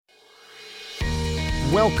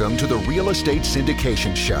Welcome to the Real Estate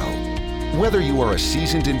Syndication Show. Whether you are a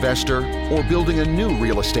seasoned investor or building a new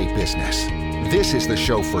real estate business, this is the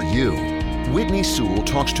show for you. Whitney Sewell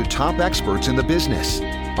talks to top experts in the business.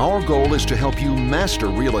 Our goal is to help you master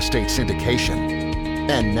real estate syndication.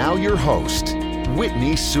 And now your host,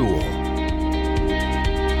 Whitney Sewell.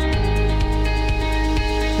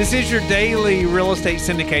 This is your daily real estate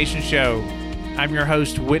syndication show. I'm your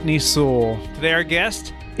host, Whitney Sewell. Today our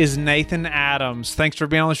guest is Nathan Adams. Thanks for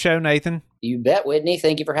being on the show, Nathan. You bet, Whitney.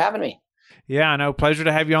 Thank you for having me. Yeah, I know. Pleasure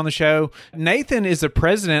to have you on the show. Nathan is the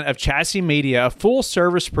president of Chassis Media, a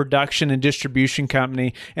full-service production and distribution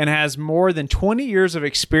company, and has more than 20 years of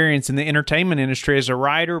experience in the entertainment industry as a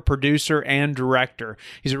writer, producer, and director.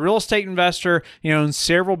 He's a real estate investor. He owns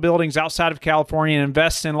several buildings outside of California and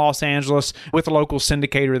invests in Los Angeles with a local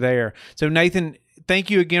syndicator there. So, Nathan, thank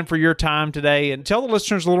you again for your time today. And tell the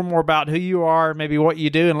listeners a little more about who you are, maybe what you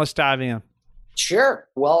do, and let's dive in. Sure.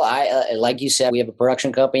 Well, I like you said, we have a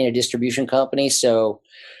production company and a distribution company. So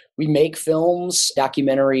we make films,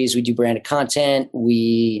 documentaries, we do branded content.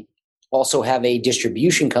 We also have a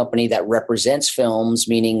distribution company that represents films,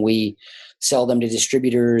 meaning we sell them to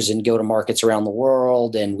distributors and go to markets around the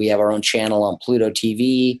world. And we have our own channel on Pluto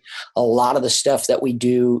TV. A lot of the stuff that we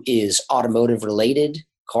do is automotive related,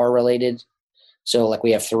 car related. So like we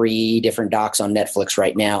have 3 different docs on Netflix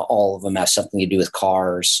right now. All of them have something to do with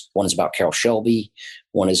cars. One is about Carroll Shelby.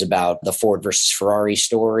 One is about the Ford versus Ferrari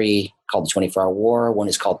story called the 24-Hour War. One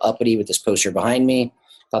is called Uppity with this poster behind me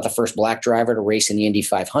about the first black driver to race in the Indy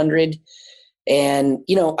 500. And,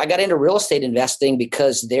 I got into real estate investing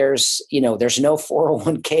because there's no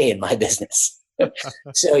 401k in my business.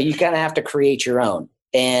 So you kind of have to create your own.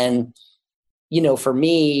 And, for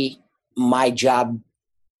me, my job,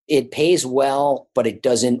 it pays well, but it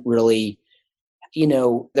doesn't really,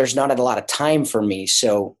 there's not a lot of time for me.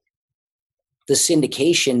 So the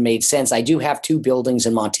syndication made sense. I do have 2 buildings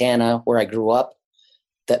in Montana where I grew up,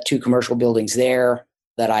 that 2 commercial buildings there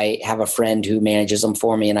that I have a friend who manages them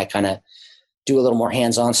for me. And I kind of do a little more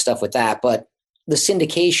hands-on stuff with that. But the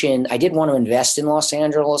syndication, I did want to invest in Los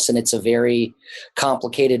Angeles, and it's a very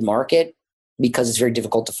complicated market because it's very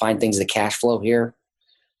difficult to find things that cash flow here.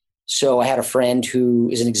 So I had a friend who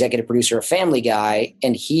is an executive producer of Family Guy,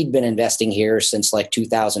 and he'd been investing here since like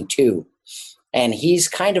 2002. And he's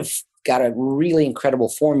kind of got a really incredible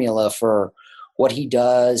formula for what he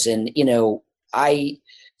does. And, I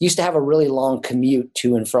used to have a really long commute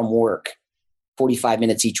to and from work, 45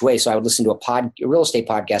 minutes each way. So I would listen to a real estate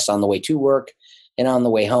podcast on the way to work and on the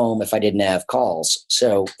way home if I didn't have calls.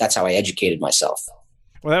 So that's how I educated myself.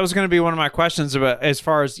 Well, that was going to be one of my questions about as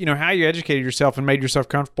far as, how you educated yourself and made yourself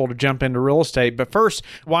comfortable to jump into real estate. But first,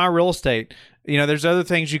 why real estate? There's other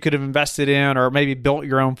things you could have invested in or maybe built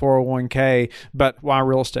your own 401k, but why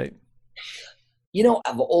real estate?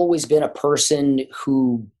 I've always been a person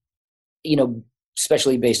who,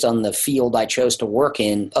 especially based on the field I chose to work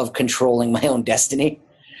in, of controlling my own destiny.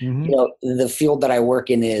 Mm-hmm. The field that I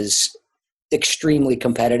work in is extremely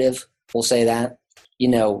competitive. We'll say that,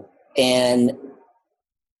 and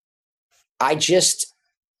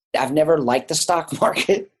I've never liked the stock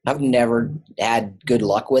market. I've never had good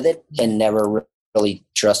luck with it and never really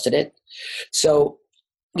trusted it. So,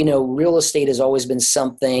 real estate has always been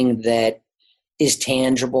something that is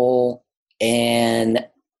tangible. And,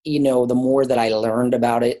 the more that I learned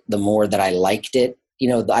about it, the more that I liked it.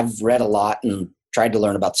 I've read a lot and tried to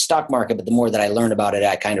learn about the stock market, but the more that I learned about it,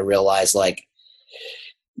 I kind of realized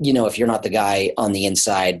if you're not the guy on the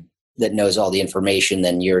inside that knows all the information,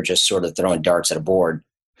 then you're just sort of throwing darts at a board.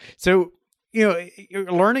 So,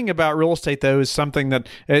 learning about real estate, though, is something that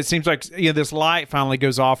it seems like, this light finally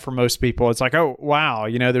goes off for most people. It's like, oh, wow,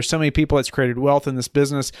 there's so many people that's created wealth in this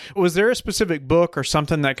business. Was there a specific book or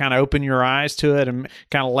something that kind of opened your eyes to it and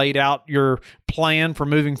kind of laid out your plan for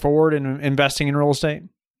moving forward and investing in real estate?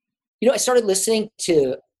 I started listening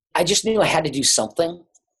I just knew I had to do something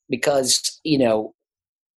because,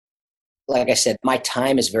 like I said, my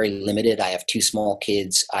time is very limited. I have 2 small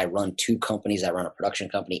kids. I run 2 companies. I run a production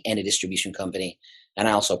company and a distribution company. And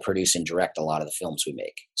I also produce and direct a lot of the films we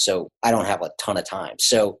make. So I don't have a ton of time.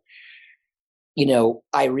 So,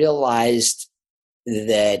 I realized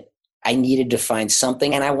that I needed to find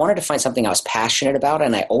something, and I wanted to find something I was passionate about.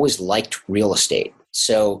 And I always liked real estate.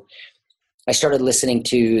 So I started listening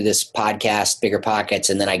to this podcast, Bigger Pockets.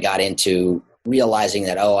 And then I got into realizing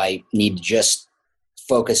that, I need to just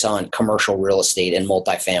focus on commercial real estate and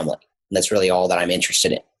multifamily. And that's really all that I'm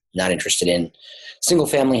interested in. Not interested in single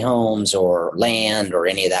family homes or land or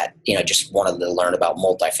any of that, just wanted to learn about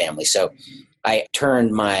multifamily. So I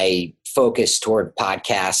turned my focused toward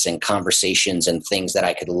podcasts and conversations and things that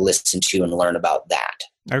I could listen to and learn about that.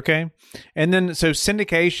 Okay. And then, so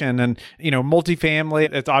syndication and,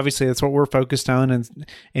 multifamily, that's what we're focused on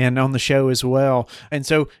and on the show as well. And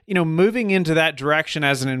so, moving into that direction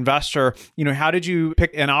as an investor, how did you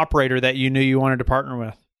pick an operator that you knew you wanted to partner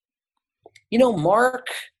with? Mark,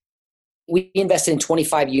 we invested in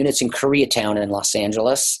 25 units in Koreatown in Los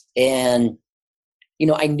Angeles. And,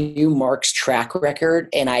 I knew Mark's track record,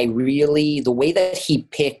 and the way that he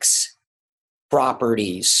picks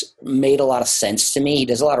properties made a lot of sense to me. He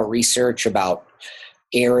does a lot of research about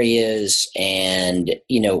areas and,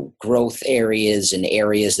 growth areas and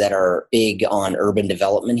areas that are big on urban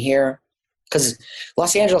development here. Because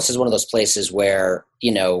Los Angeles is one of those places where,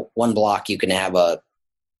 one block you can have a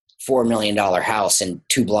 $4 million house, and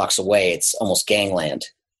 2 blocks away, it's almost gangland.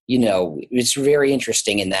 It's very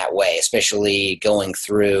interesting in that way, especially going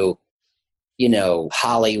through,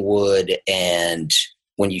 Hollywood, and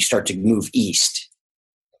when you start to move east,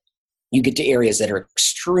 you get to areas that are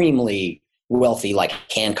extremely wealthy, like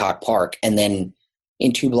Hancock Park, and then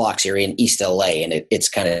in 2 blocks you're in East LA, and it's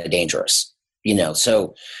kind of dangerous,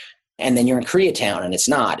 so, and then you're in Koreatown and it's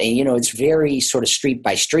not, and it's very sort of street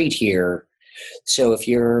by street here. So if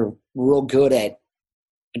you're real good at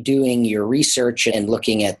doing your research and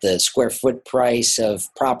looking at the square foot price of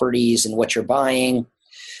properties and what you're buying.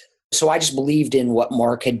 So I just believed in what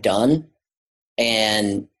Mark had done,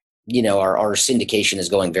 and, our syndication is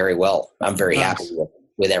going very well. I'm very happy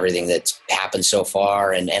with everything that's happened so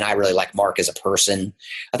far. And I really like Mark as a person.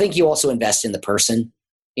 I think you also invest in the person,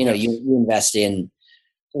 you invest in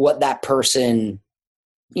what that person,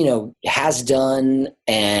 has done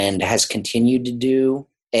and has continued to do.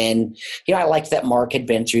 And, I liked that Mark had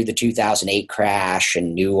been through the 2008 crash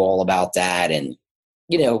and knew all about that, and,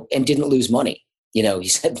 and didn't lose money. He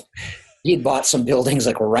said he had bought some buildings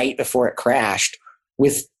like right before it crashed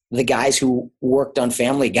with the guys who worked on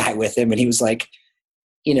Family Guy with him. And he was like,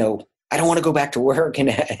 I don't want to go back to work and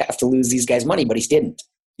have to lose these guys money, but he didn't.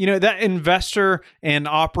 That investor and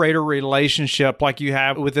operator relationship like you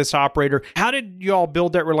have with this operator, how did you all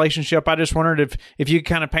build that relationship? I just wondered if you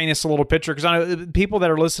kind of paint us a little picture, because I know people that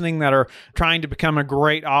are listening that are trying to become a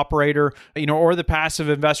great operator, or the passive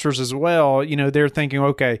investors as well, they're thinking,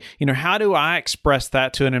 okay, how do I express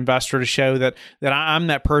that to an investor to show that I'm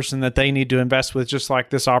that person that they need to invest with, just like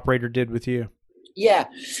this operator did with you? Yeah.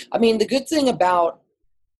 I mean, the good thing about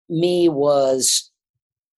me was,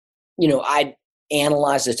 I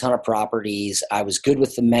analyzed a ton of properties. I was good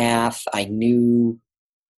with the math. I knew,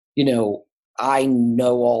 I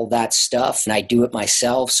know all that stuff, and I do it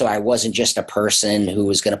myself. So I wasn't just a person who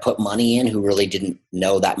was going to put money in who really didn't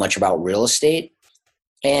know that much about real estate.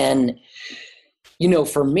 And,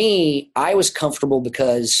 for me, I was comfortable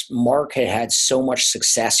because Mark had had so much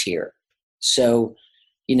success here. So,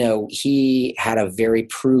 he had a very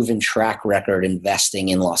proven track record investing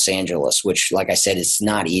in Los Angeles, which, like I said, is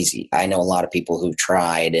not easy. I know a lot of people who've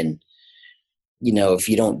tried, and, if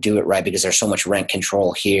you don't do it right, because there's so much rent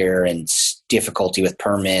control here and difficulty with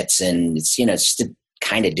permits, and it's just a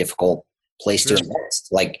kind of difficult place to invest.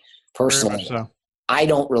 Like, personally, I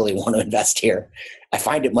don't really want to invest here. I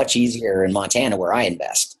find it much easier in Montana where I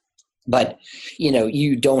invest. But,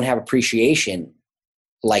 you don't have appreciation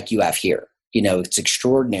like you have here. It's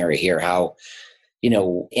extraordinary here how,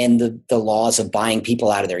 and the laws of buying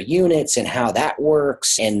people out of their units and how that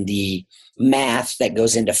works, and the math that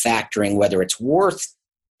goes into factoring whether it's worth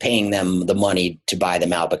paying them the money to buy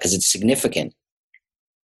them out, because it's significant.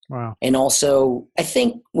 Wow. And also, I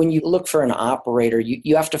think when you look for an operator,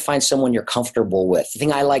 you have to find someone you're comfortable with. The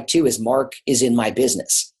thing I like too is Mark is in my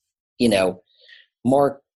business.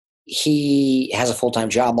 Mark, he has a full-time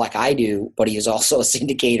job like I do, but he is also a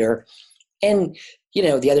syndicator. And,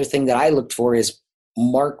 the other thing that I looked for is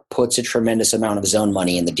Mark puts a tremendous amount of his own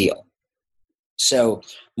money in the deal. So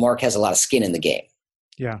Mark has a lot of skin in the game.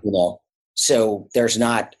 Yeah. So there's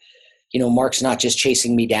not, Mark's not just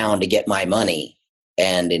chasing me down to get my money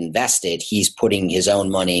and invest it. He's putting his own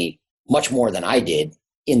money, much more than I did,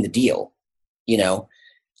 in the deal,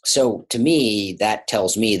 So to me, that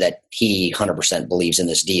tells me that he 100% believes in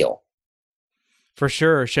this deal. For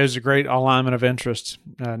sure. It shows a great alignment of interests,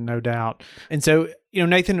 no doubt. And so,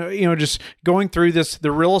 Nathan, just going through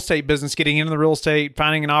the real estate business, getting into the real estate,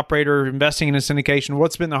 finding an operator, investing in a syndication,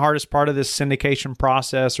 what's been the hardest part of this syndication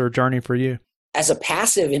process or journey for you? As a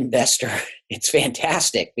passive investor, it's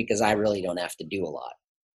fantastic because I really don't have to do a lot.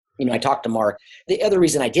 I talked to Mark. The other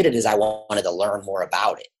reason I did it is I wanted to learn more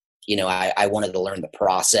about it. I wanted to learn the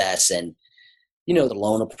process and, the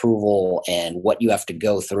loan approval and what you have to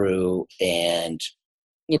go through. And,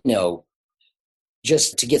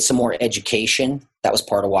 just to get some more education. That was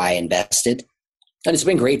part of why I invested. And it's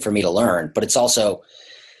been great for me to learn, but it's also,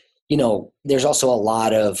 there's also a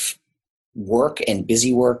lot of work and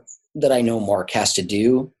busy work that I know Mark has to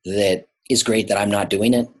do that is great that I'm not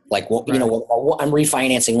doing it. Like, I'm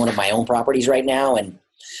refinancing one of my own properties right now, and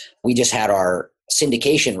we just had our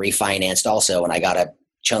syndication refinanced also, and I got a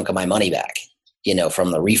chunk of my money back,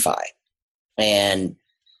 from the refi. And,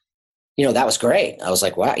 that was great. I was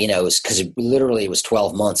like, wow, it was because it was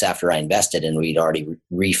 12 months after I invested, and we'd already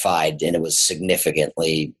refied, and it was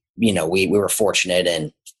significantly, we were fortunate,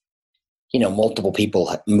 and, multiple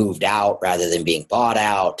people moved out rather than being bought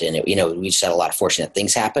out. And, we just had a lot of fortunate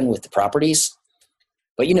things happen with the properties.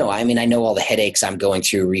 But, I know all the headaches I'm going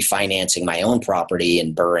through refinancing my own property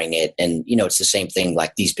and burring it. And, it's the same thing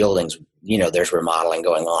like these buildings, there's remodeling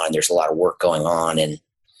going on, and there's a lot of work going on, and,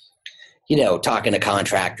 talking to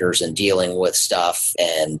contractors and dealing with stuff.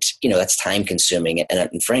 And, that's time consuming.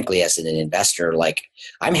 And frankly, as an investor, like,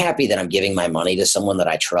 I'm happy that I'm giving my money to someone that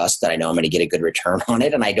I trust, that I know I'm going to get a good return on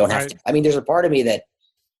it. And I don't have to, there's a part of me that,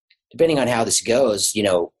 depending on how this goes,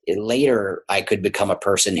 later I could become a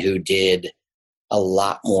person who did a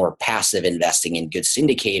lot more passive investing in good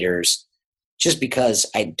syndicators, just because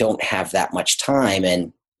I don't have that much time.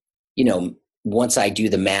 And, once I do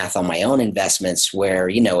the math on my own investments where,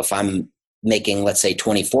 if I'm making, let's say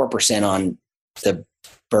 24% on the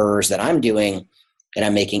burrs that I'm doing, and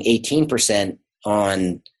I'm making 18%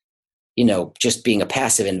 on, just being a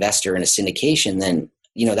passive investor in a syndication, then,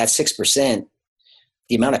 that's 6%.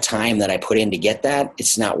 The amount of time that I put in to get that,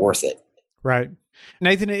 it's not worth it. Right.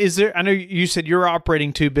 Nathan, I know you said you're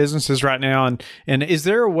operating two businesses right now, and is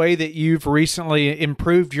there a way that you've recently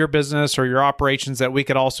improved your business or your operations that we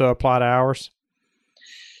could also apply to ours?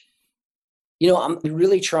 I'm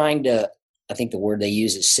really trying to, I think the word they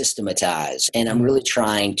use is systematize. And I'm really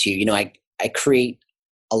trying to, I create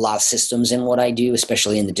a lot of systems in what I do,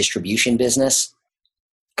 especially in the distribution business,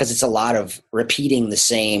 because it's a lot of repeating the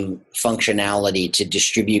same functionality to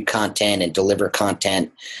distribute content and deliver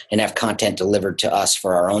content and have content delivered to us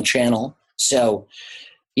for our own channel. So,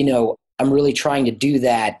 I'm really trying to do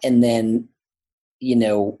that. And then,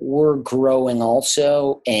 we're growing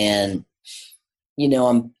also. And,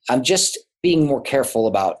 I'm just being more careful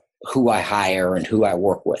about who I hire and who I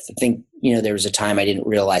work with. I think, there was a time I didn't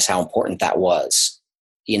realize how important that was,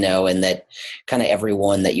 and that kind of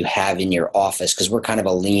everyone that you have in your office, because we're kind of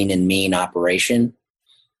a lean and mean operation,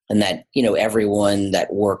 and that, everyone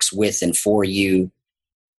that works with and for you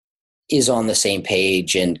is on the same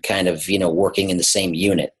page and kind of, working in the same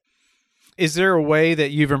unit. Is there a way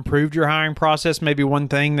that you've improved your hiring process? Maybe one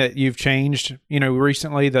thing that you've changed,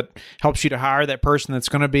 recently that helps you to hire that person that's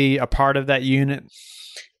going to be a part of that unit?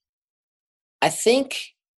 I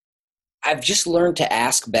think I've just learned to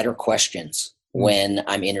ask better questions when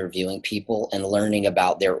I'm interviewing people, and learning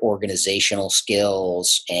about their organizational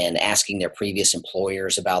skills and asking their previous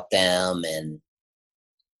employers about them. And,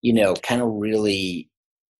 kind of really,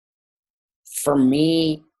 for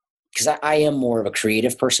me, because I am more of a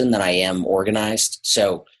creative person than I am organized.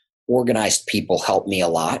 So organized people help me a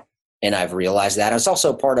lot. And I've realized that. It's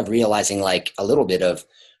also part of realizing, like, a little bit of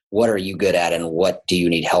what are you good at and what do you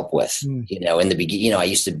need help with? In the beginning, I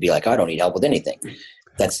used to be like, I don't need help with anything.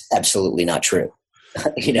 That's absolutely not true.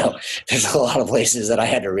 There's a lot of places that I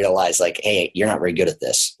had to realize, like, hey, you're not very good at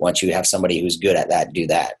this. Why don't you have somebody who's good at that, do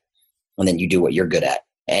that. And then you do what you're good at,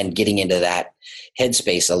 and getting into that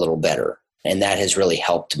headspace a little better. And that has really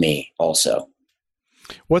helped me also.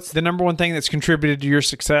 What's the number one thing that's contributed to your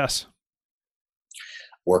success?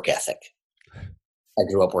 Work ethic. I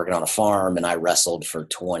grew up working on a farm, and I wrestled for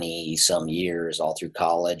 20 some years all through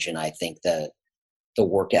college. And I think the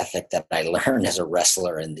work ethic that I learned as a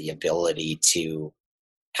wrestler, and the ability to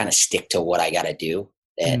kind of stick to what I got to do,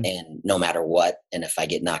 and no matter what. And if I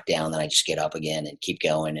get knocked down, then I just get up again and keep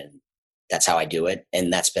going. And that's how I do it.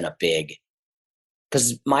 And that's been a big,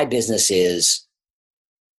 because my business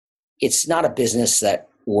it's not a business that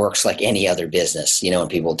works like any other business. When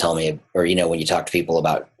people tell me, or, when you talk to people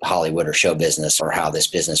about Hollywood or show business or how this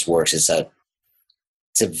business works, it's a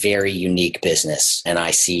very unique business. And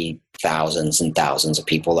I see thousands and thousands of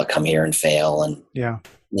people that come here and fail. And,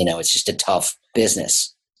 it's just a tough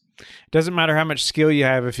business. Doesn't matter how much skill you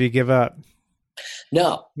have if you give up.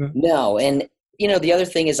 No. And, the other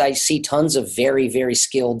thing is, I see tons of very, very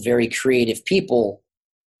skilled, very creative people,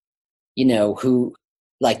 who,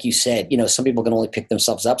 like you said, some people can only pick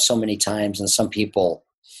themselves up so many times. And some people,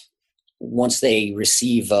 once they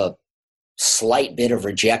receive a slight bit of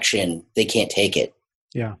rejection, they can't take it.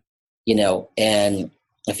 Yeah. And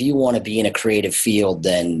if you want to be in a creative field,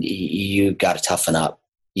 then you got to toughen up.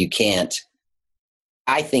 You can't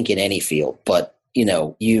I think in any field, but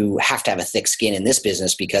you have to have a thick skin in this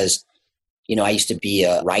business because, I used to be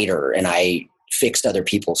a writer and I fixed other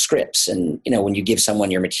people's scripts. And, when you give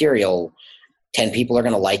someone your material, 10 people are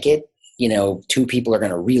going to like it. 2 people are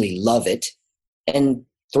going to really love it. And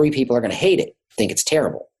 3 people are going to hate it, think it's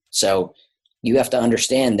terrible. So you have to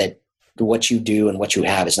understand that what you do and what you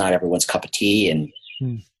have is not everyone's cup of tea, and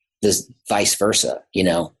this vice versa,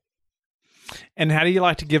 And how do you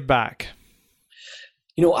like to give back?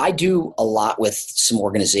 I do a lot with some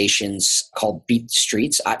organizations called Beat the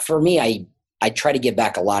Streets. For me, I try to give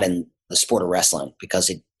back a lot in the sport of wrestling because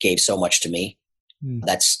it gave so much to me.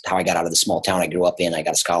 That's how I got out of the small town I grew up in. I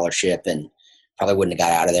got a scholarship and probably wouldn't have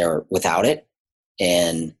got out of there without it.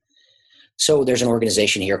 And so there's an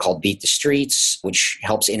organization here called Beat the Streets, which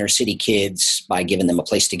helps inner city kids by giving them a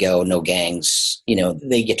place to go, no gangs.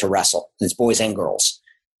 They get to wrestle. It's boys and girls.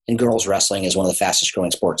 And girls wrestling is one of the fastest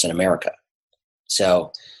growing sports in America.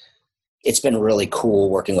 So it's been really cool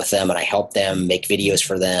working with them, and I help them make videos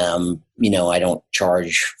for them. I don't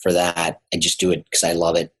charge for that. I just do it because I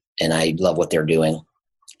love it and I love what they're doing.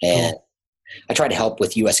 And I try to help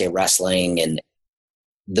with USA Wrestling and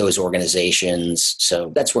those organizations.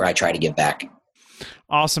 So that's where I try to give back.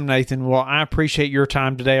 Awesome, Nathan. Well, I appreciate your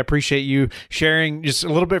time today. I appreciate you sharing just a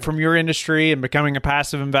little bit from your industry and becoming a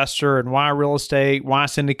passive investor and why real estate, why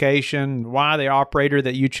syndication, why the operator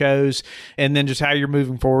that you chose, and then just how you're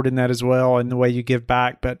moving forward in that as well and the way you give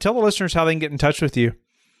back. But tell the listeners how they can get in touch with you.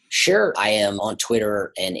 Sure. I am on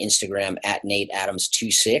Twitter and Instagram at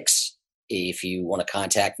NateAdams26. If you want to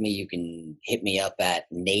contact me, you can hit me up at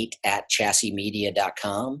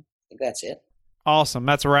nate@chassismedia.com. I think that's it. Awesome.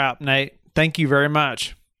 That's a wrap, Nate. Thank you very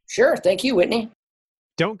much. Sure. Thank you, Whitney.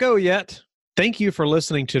 Don't go yet. Thank you for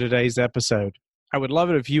listening to today's episode. I would love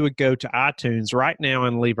it if you would go to iTunes right now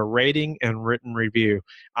and leave a rating and written review.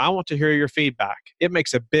 I want to hear your feedback. It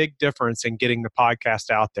makes a big difference in getting the podcast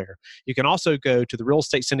out there. You can also go to the Real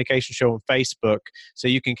Estate Syndication Show on Facebook so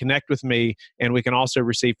you can connect with me, and we can also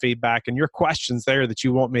receive feedback and your questions there that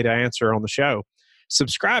you want me to answer on the show.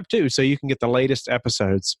 Subscribe too so you can get the latest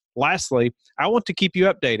episodes. Lastly, I want to keep you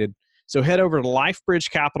updated. So head over to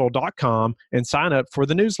lifebridgecapital.com and sign up for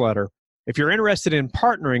the newsletter. If you're interested in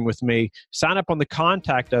partnering with me, sign up on the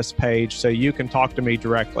Contact Us page so you can talk to me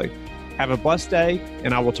directly. Have a blessed day,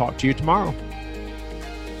 and I will talk to you tomorrow.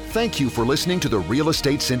 Thank you for listening to the Real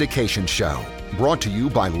Estate Syndication Show, brought to you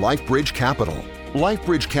by LifeBridge Capital.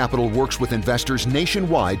 LifeBridge Capital works with investors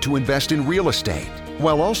nationwide to invest in real estate,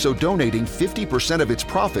 while also donating 50% of its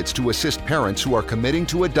profits to assist parents who are committing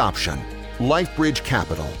to adoption. LifeBridge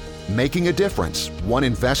Capital, making a difference, one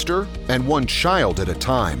investor and one child at a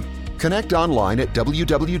time. Connect online at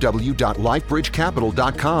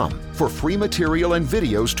www.lifebridgecapital.com for free material and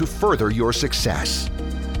videos to further your success.